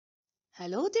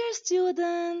Hello dear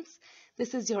students,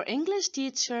 this is your English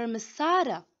teacher Miss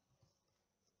Sarah.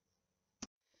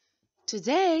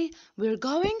 Today we're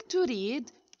going to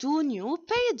read 2 new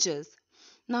pages.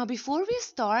 Now before we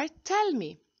start, tell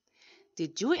me,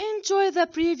 did you enjoy the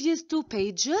previous 2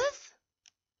 pages?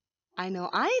 I know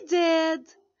I did.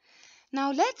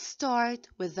 Now let's start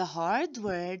with the hard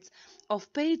words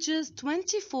of pages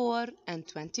 24 and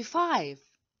 25.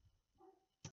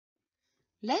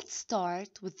 Let's start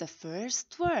with the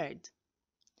first word.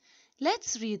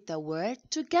 Let's read the word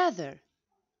together.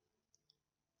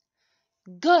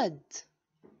 Good.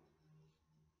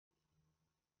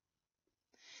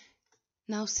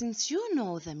 Now, since you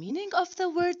know the meaning of the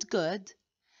word good,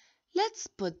 let's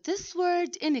put this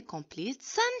word in a complete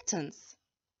sentence.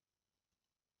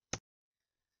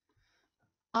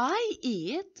 I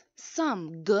eat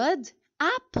some good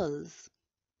apples.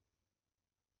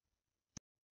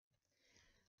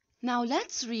 Now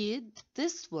let's read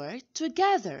this word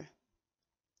together.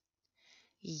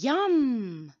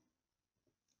 Yum.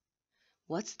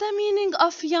 What's the meaning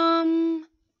of yum?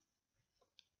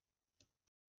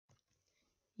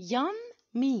 Yum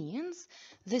means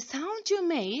the sound you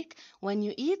make when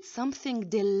you eat something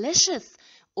delicious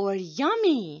or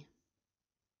yummy.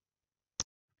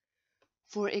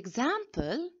 For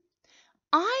example,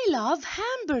 I love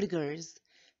hamburgers.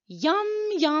 Yum,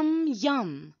 yum,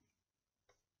 yum.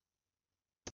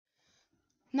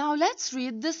 Now let's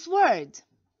read this word.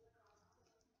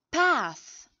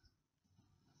 Path.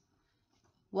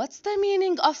 What's the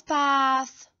meaning of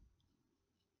path?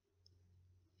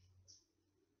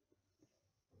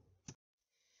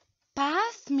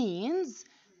 Path means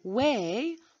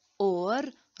way or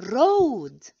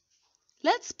road.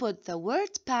 Let's put the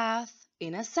word path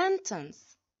in a sentence.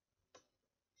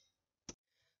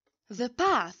 The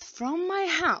path from my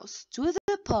house to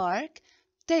the park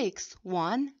takes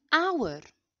 1 hour.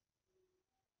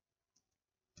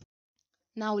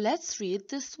 Now let's read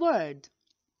this word.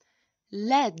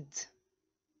 Lead.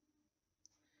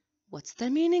 What's the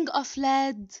meaning of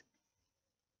lead?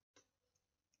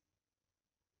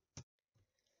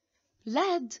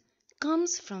 Lead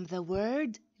comes from the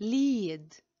word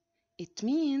lead. It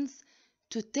means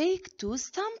to take to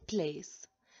some place.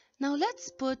 Now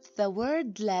let's put the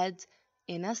word lead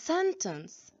in a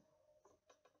sentence.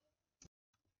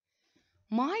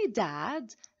 My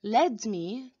dad led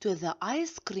me to the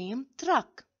ice cream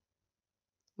truck,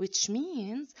 which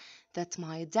means that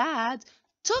my dad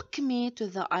took me to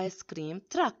the ice cream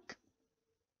truck.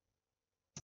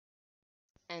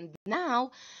 And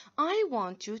now I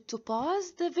want you to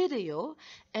pause the video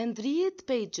and read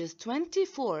pages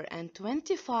 24 and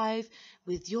 25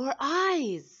 with your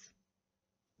eyes.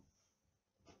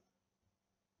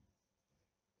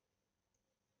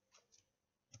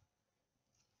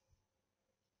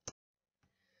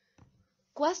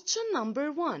 Question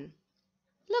number 1.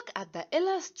 Look at the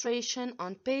illustration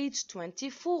on page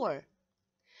 24.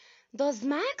 Does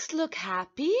Max look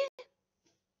happy?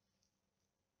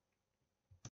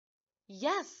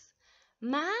 Yes,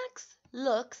 Max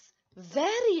looks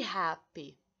very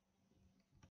happy.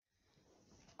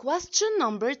 Question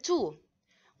number 2.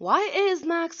 Why is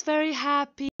Max very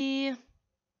happy?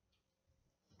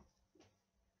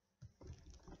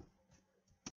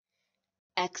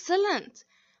 Excellent.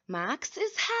 Max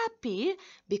is happy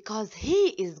because he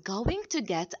is going to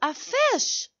get a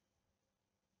fish.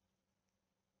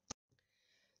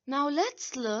 Now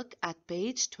let's look at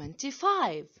page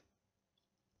 25.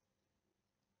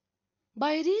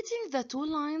 By reading the 2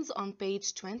 lines on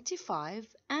page 25,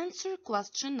 answer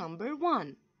question number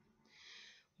 1.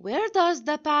 Where does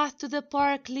the path to the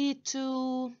park lead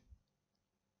to?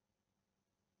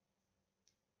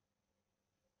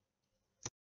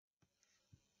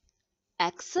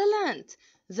 Excellent!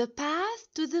 The path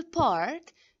to the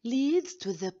park leads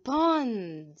to the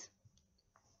pond.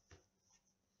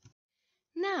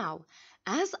 Now,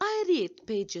 as I read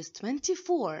pages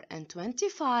 24 and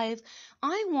 25,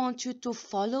 I want you to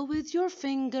follow with your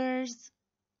fingers.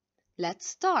 Let's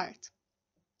start.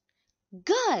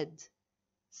 Good,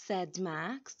 said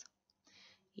Max.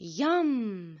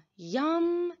 Yum,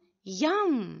 yum,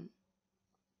 yum.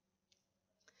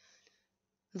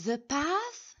 The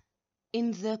path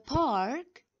in the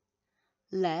park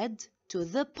led to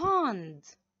the pond.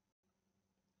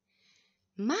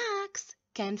 Max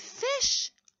can fish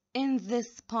in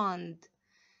this pond,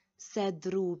 said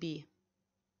Ruby.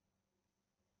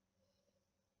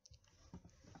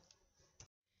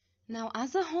 Now,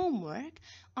 as a homework,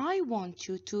 I want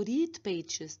you to read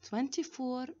pages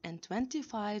 24 and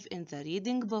 25 in the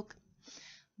reading book.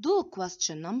 Do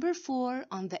question number 4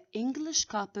 on the English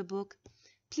copybook,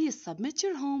 Please submit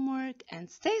your homework and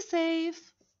stay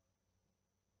safe.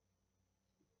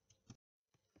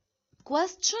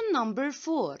 Question number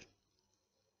 4.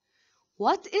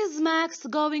 What is Max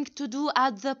going to do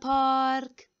at the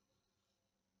park?